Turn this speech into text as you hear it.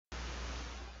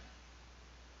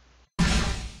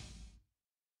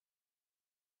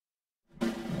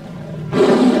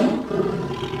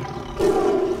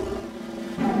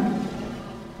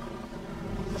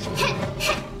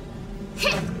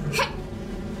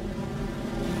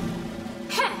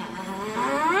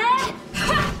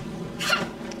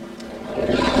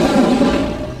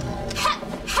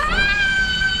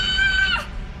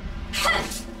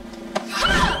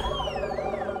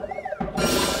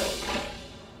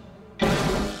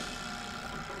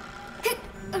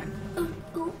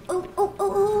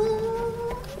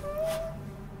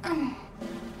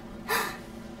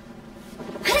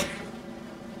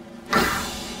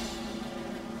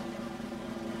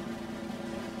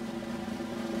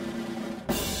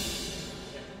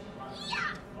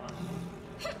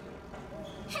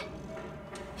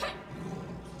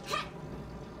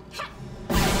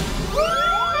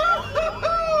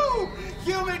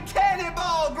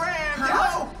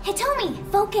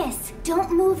Hitomi, focus.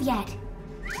 Don't move yet.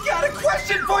 Got a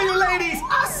question for you, ladies!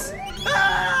 Us!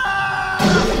 Ah!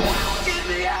 Get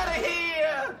me out of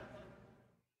here!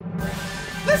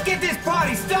 Let's get this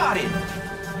party started!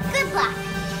 Good luck.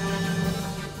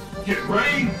 Get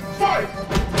ready, fight!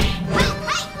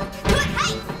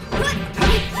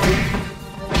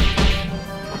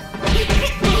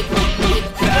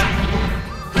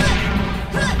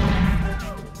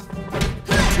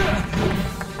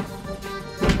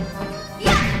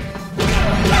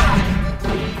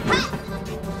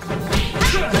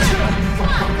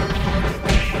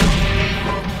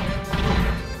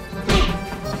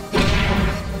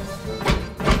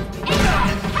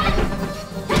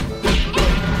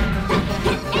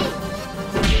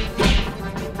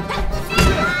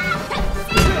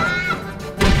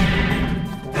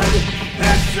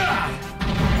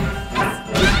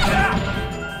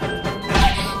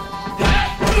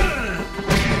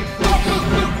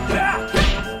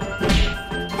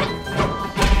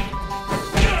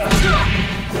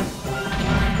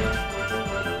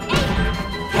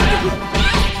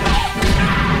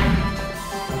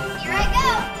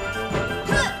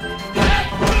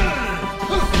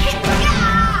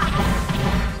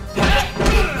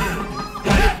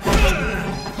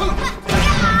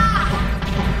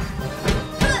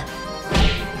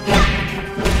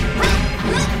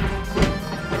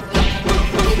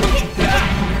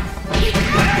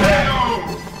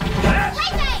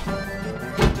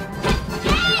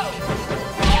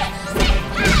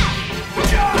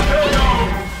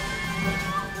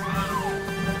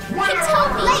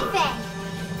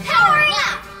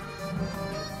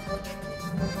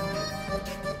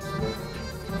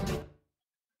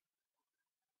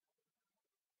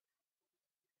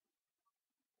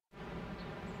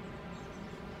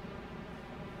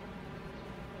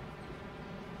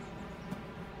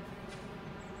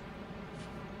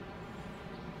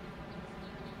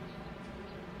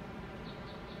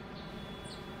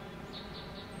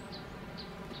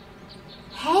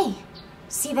 Hey,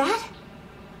 see that?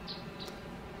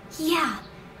 Yeah,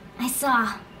 I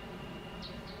saw.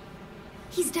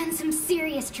 He's done some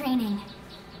serious training.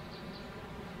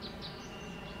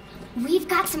 We've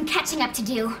got some catching up to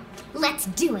do. Let's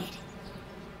do it.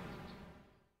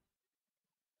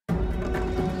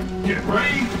 Get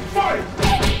ready, fight!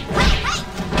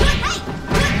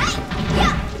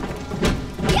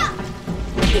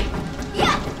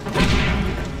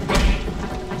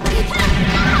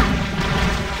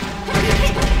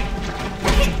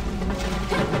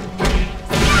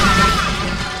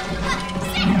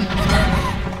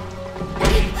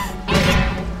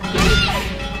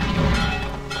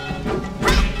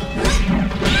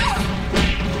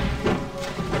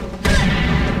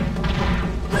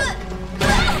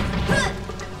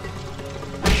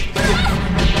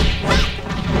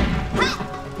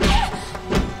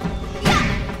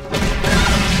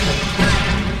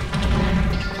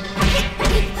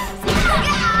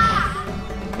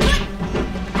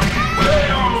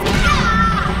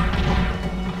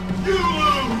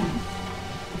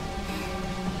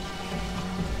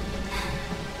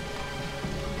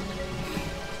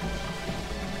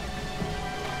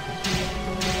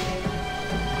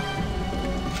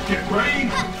 Get ready,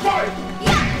 fight!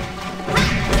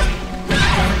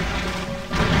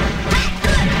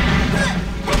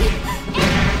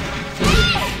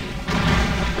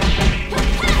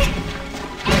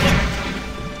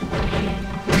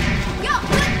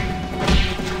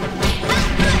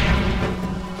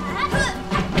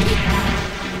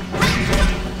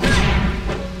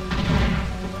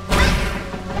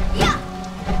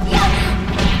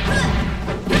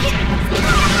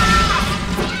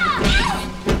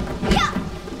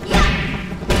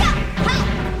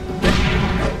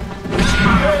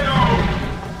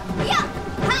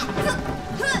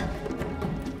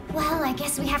 Well, I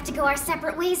guess we have to go our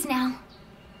separate ways now.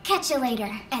 Catch you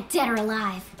later, at Dead or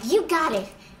Alive. You got it.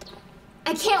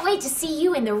 I can't wait to see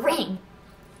you in the ring.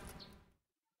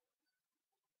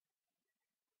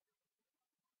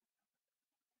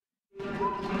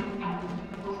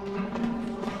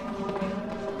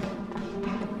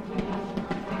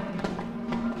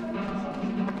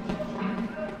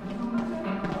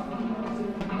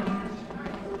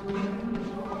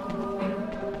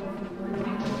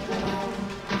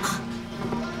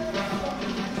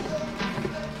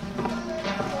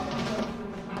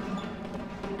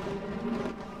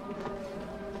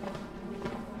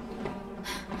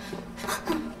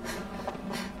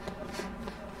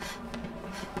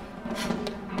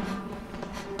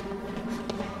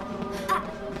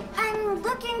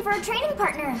 For a training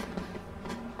partner.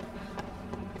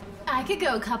 I could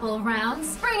go a couple of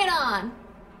rounds. Bring it on!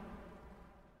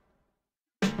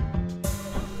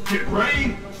 Get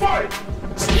ready, fight!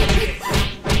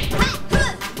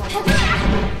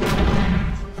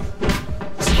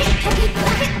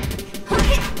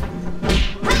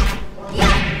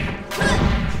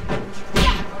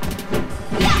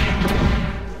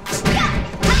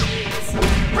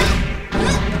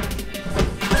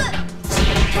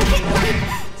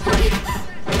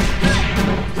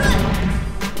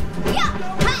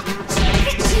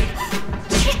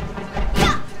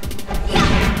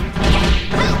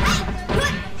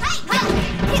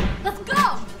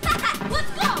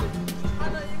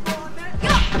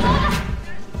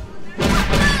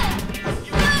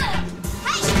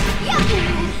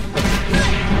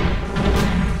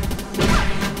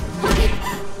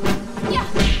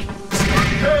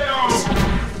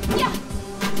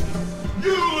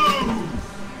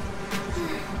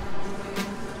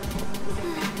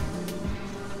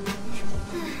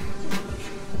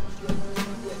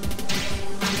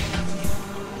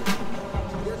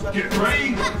 Get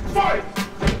ready, fight!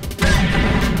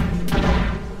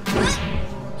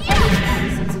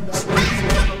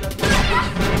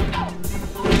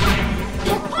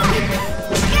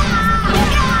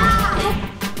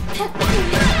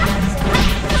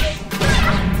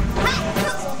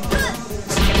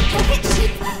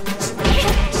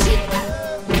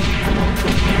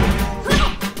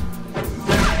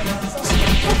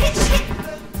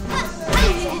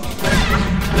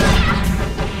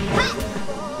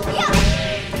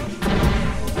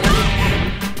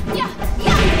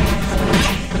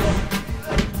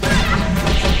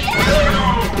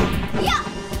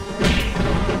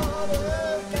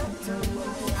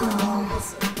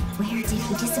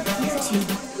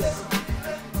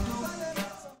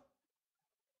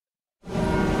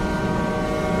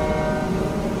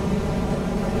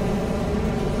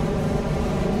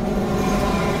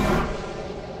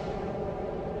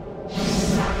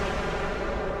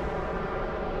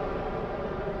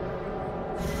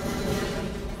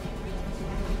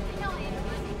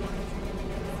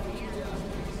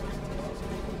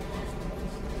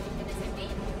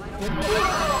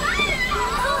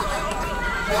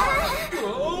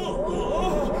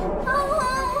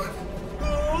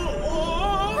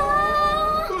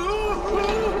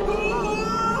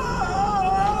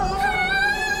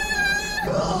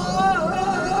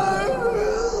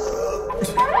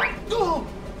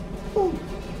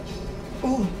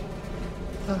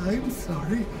 I'm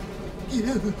sorry.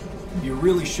 You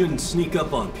really shouldn't sneak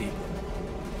up on people.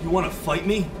 You want to fight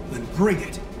me? Then bring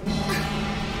it.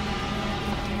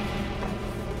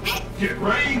 Get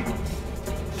ready,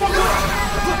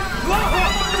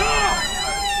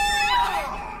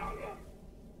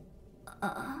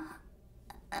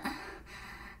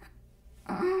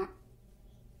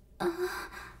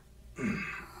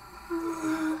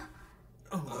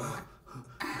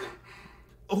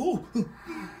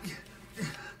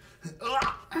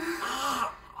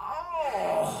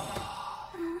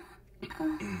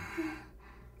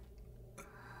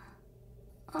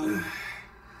 Oh.